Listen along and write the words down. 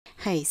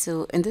Hey,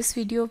 so in this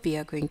video we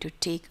are going to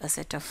take a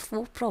set of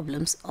 4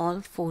 problems,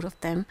 all 4 of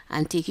them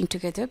I'm taking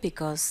together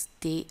because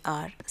they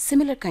are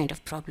similar kind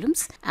of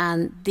problems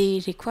and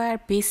they require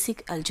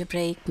basic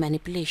algebraic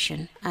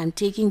manipulation. I'm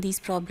taking these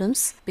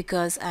problems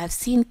because I've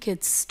seen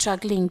kids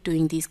struggling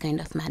doing these kind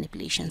of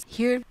manipulations.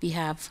 Here we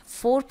have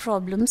 4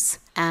 problems,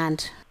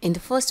 and in the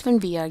first one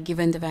we are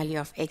given the value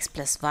of x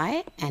plus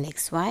y and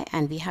xy,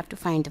 and we have to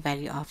find the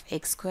value of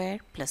x square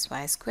plus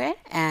y square.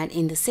 And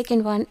in the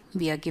second one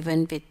we are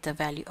given with the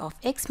value of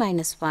x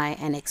minus y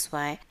and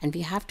xy, and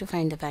we have to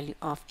find the value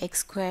of x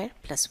square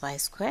plus y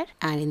square.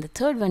 And in the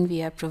third one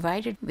we are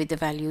provided with the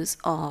values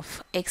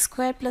of x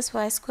square plus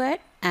y square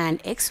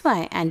and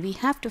xy, and we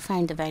have to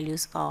find the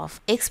values of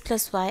x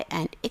plus y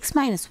and x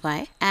minus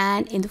y.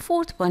 And in the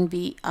fourth one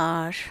we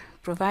are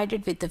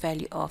provided with the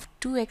value of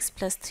 2x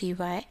plus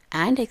 3y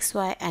and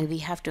xy, and we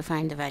have to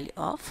find the value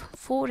of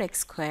 4x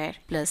square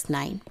plus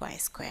 9y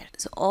square.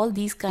 So all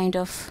these kind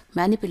of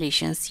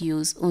manipulations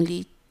use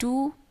only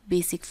 2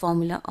 basic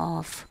formula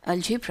of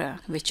algebra,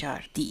 which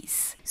are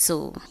these.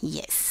 So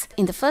yes,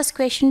 in the first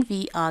question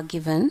we are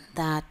given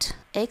that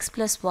x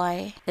plus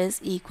y is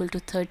equal to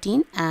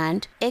 13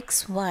 and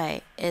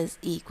xy is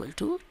equal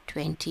to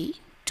 22.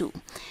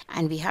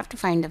 And we have to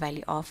find the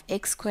value of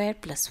x square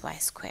plus y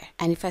square.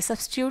 And if I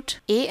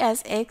substitute a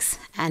as x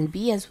and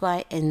b as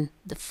y in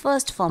the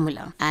first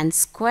formula and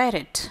square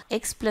it,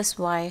 x plus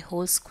y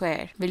whole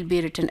square will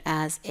be written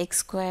as x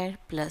square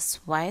plus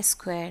y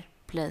square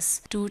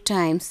plus 2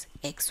 times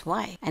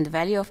xy, and the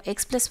value of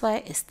x plus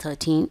y is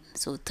 13.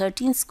 So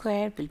 13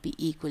 square will be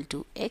equal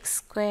to x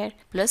square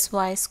plus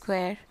y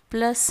square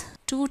plus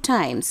 2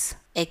 times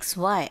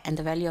xy, and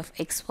the value of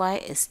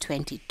xy is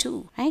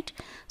 22, right?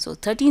 So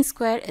 13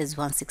 square is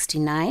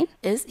 169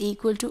 is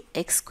equal to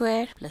x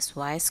square plus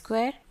y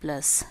square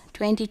plus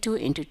 22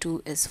 into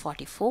 2 is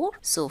 44.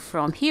 So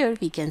from here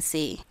we can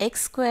say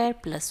x square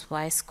plus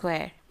y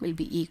square will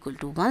be equal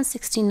to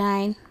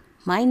 169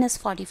 minus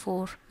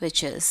 44,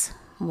 which is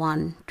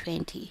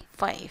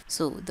 125.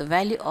 So the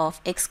value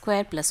of x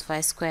square plus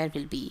y square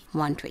will be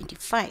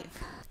 125.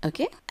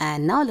 Okay,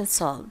 and now let's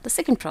solve the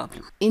second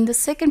problem. In the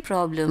second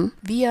problem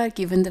we are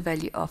given the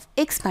value of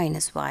x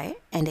minus y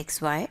and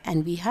xy,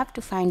 and we have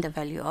to find the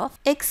value of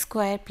x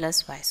square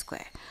plus y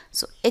square.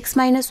 So x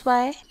minus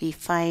y we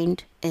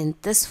find in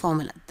this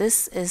formula.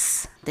 This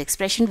is the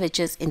expression which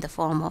is in the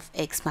form of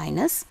x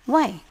minus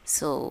y.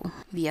 So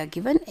we are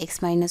given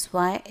x minus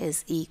y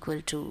is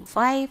equal to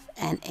 5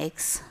 and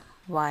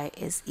y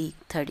is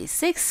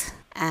 36,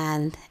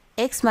 and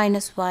x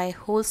minus y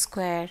whole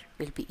square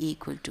will be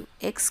equal to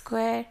x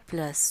square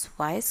plus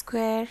y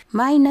square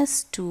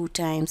minus 2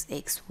 times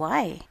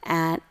xy,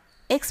 and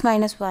x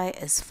minus y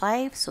is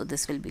 5, so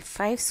this will be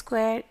 5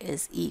 square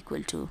is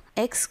equal to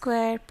x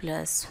square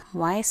plus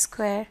y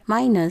square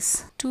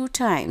minus 2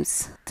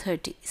 times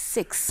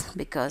 36,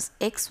 because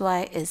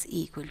xy is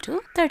equal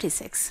to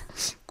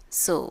 36.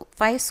 So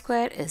 5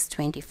 square is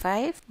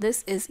 25.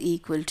 This is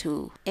equal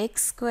to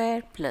x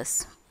square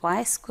plus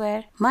y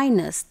square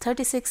minus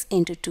 36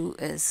 into 2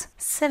 is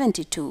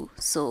 72.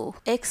 So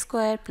x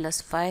square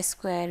plus y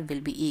square will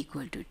be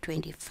equal to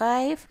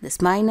 25. This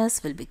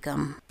minus will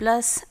become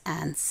plus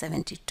and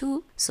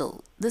 72.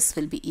 So this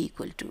will be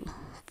equal to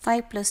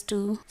 5 plus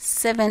 2,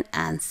 7,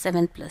 and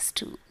 7 plus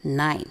 2,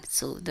 9.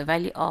 So the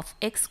value of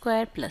x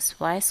square plus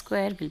y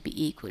square will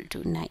be equal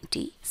to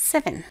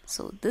 97.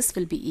 So this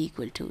will be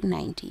equal to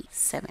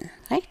 97,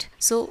 right?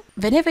 So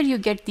whenever you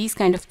get these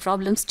kind of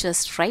problems,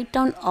 just write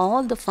down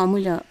all the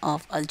formula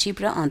of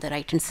algebra on the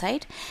right hand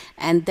side,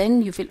 and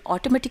then you will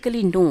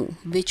automatically know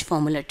which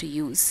formula to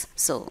use.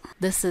 So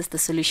this is the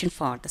solution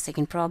for the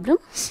second problem.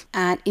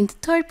 And in the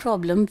third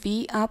problem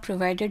we are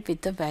provided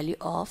with the value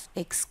of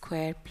x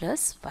square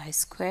plus y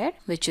square,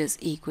 which is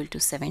equal to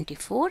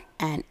 74,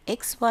 and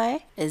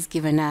xy is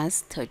given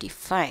as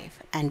 35,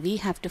 and we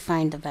have to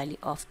find the value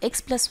of x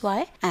plus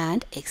y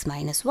and x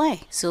minus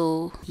y.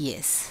 So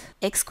yes,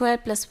 x square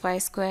plus y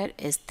square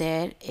is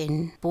there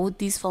in both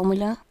these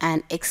formula,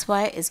 and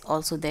xy is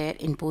also there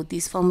in both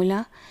these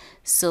formula.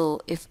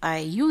 So if I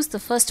use the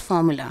first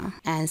formula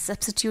and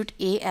substitute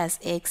a as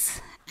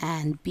x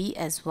and b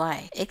as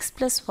y, x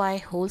plus y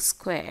whole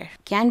square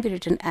can be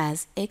written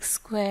as x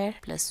square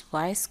plus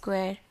y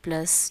square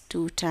plus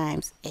 2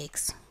 times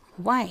x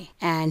y.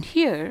 And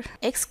here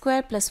x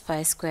square plus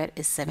y square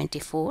is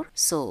 74,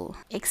 so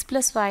x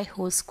plus y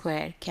whole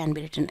square can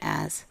be written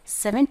as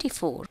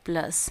 74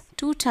 plus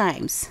 2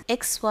 times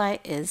xy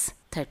is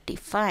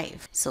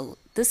 35. So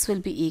this will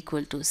be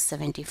equal to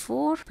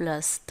 74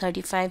 plus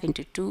 35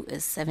 into 2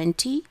 is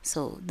 70.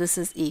 So this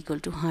is equal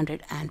to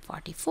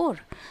 144.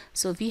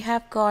 So we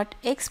have got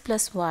x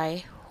plus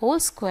y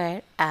whole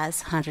square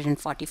as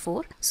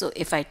 144. So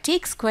if I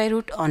take square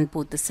root on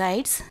both the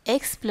sides,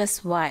 x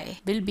plus y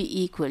will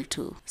be equal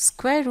to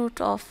square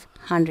root of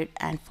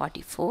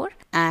 144,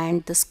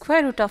 and the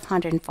square root of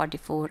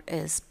 144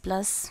 is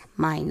plus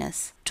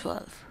minus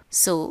 12.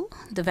 So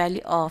the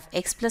value of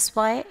x plus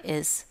y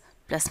is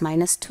plus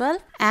minus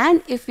 12.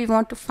 And if we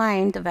want to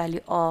find the value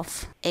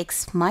of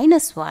x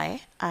minus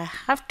y, I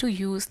have to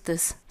use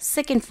this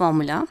second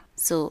formula.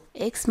 So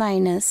x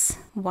minus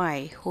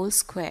y whole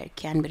square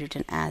can be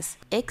written as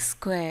x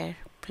square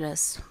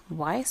plus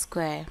y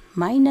square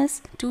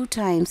minus 2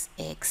 times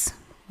x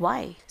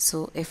y.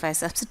 So if I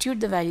substitute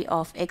the value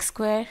of x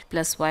square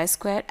plus y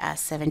square as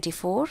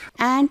 74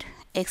 and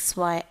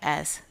xy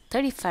as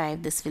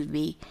 35, this will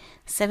be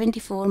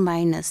 74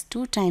 minus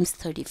 2 times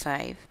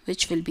 35,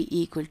 which will be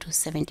equal to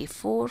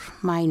 74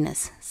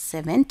 minus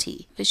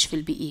 70, which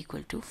will be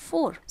equal to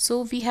 4.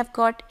 So we have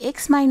got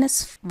x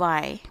minus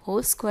y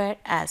whole square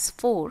as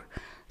 4.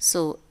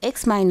 So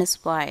x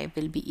minus y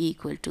will be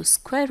equal to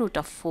square root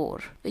of 4,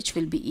 which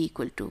will be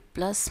equal to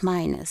plus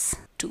minus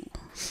 2.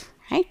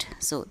 Right?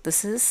 So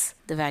this is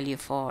the value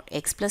for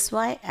x plus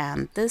y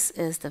and this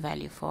is the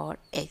value for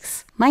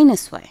x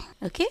minus y.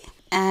 Okay?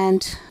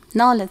 And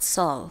now let's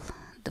solve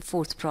the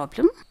fourth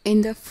problem.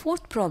 In the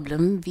fourth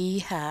problem, we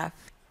have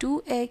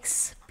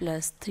 2x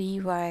plus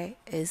 3y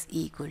is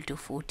equal to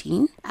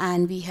 14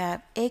 and we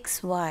have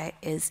xy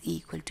is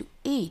equal to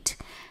 8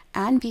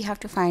 and we have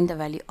to find the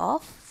value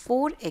of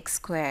 4x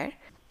square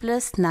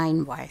plus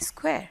 9y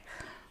square.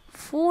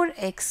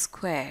 4x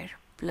square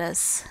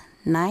plus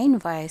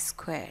 9y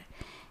square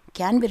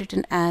can be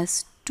written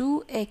as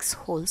 2x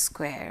whole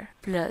square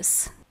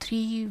plus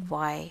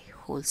 3y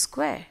whole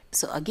square.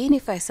 So again,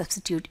 if I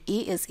substitute a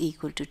is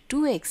equal to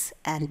 2x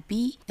and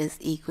b is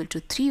equal to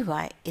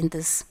 3y in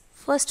this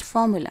first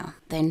formula,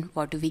 then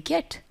what do we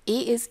get? A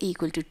is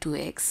equal to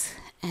 2x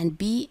and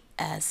b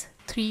as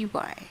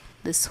 3y.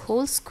 This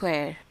whole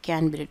square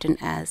can be written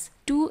as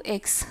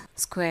 2x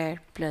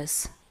square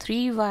plus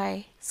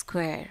 3y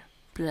square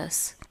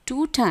plus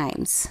 2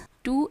 times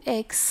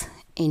 2x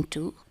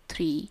into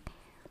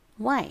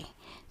 3y.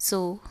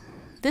 So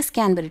this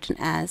can be written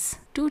as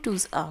 2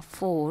 2's are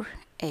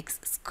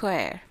 4x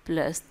square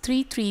plus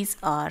 3 3's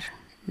are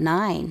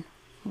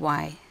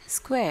 9y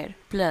square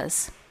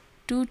plus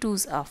 2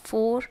 2's are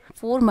 4.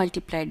 4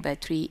 multiplied by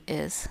 3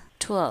 is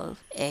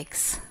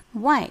 12xy.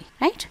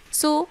 Right?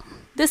 So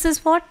this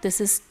is what? This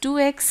is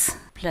 2x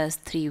plus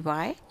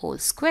 3y whole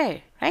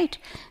square. Right?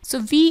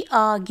 So we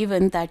are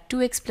given that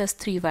 2x plus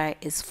 3y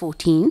is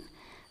 14.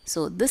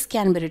 So this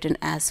can be written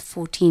as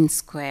 14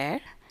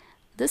 square.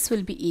 This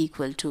will be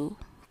equal to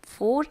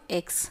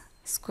 4x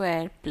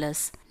square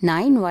plus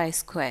 9y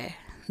square.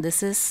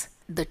 This is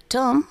the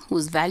term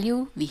whose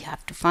value we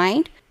have to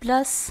find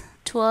plus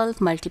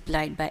 12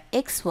 multiplied by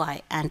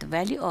xy and the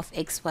value of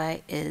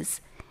xy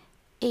is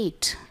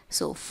 8.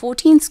 So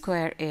 14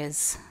 square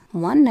is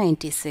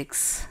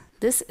 196.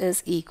 This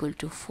is equal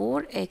to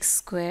 4x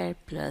square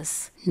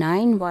plus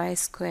 9y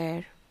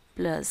square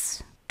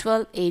plus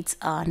 12 8's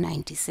are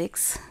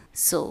 96.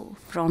 So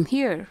from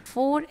here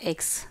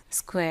 4x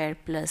square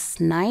plus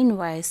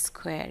 9y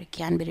square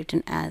can be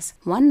written as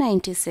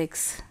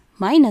 196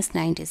 minus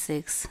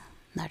 96,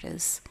 that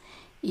is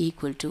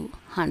equal to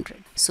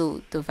 100.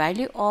 So the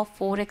value of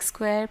 4x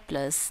square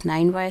plus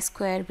 9y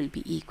square will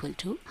be equal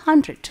to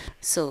 100.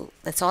 So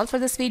that's all for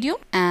this video,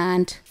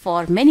 and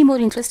for many more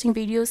interesting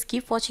videos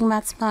keep watching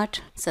Math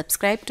Smart,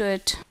 subscribe to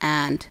it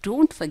and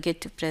don't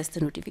forget to press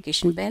the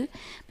notification bell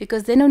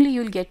because then only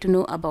you'll get to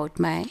know about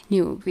my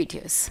new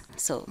videos.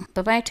 So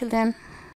bye bye till then.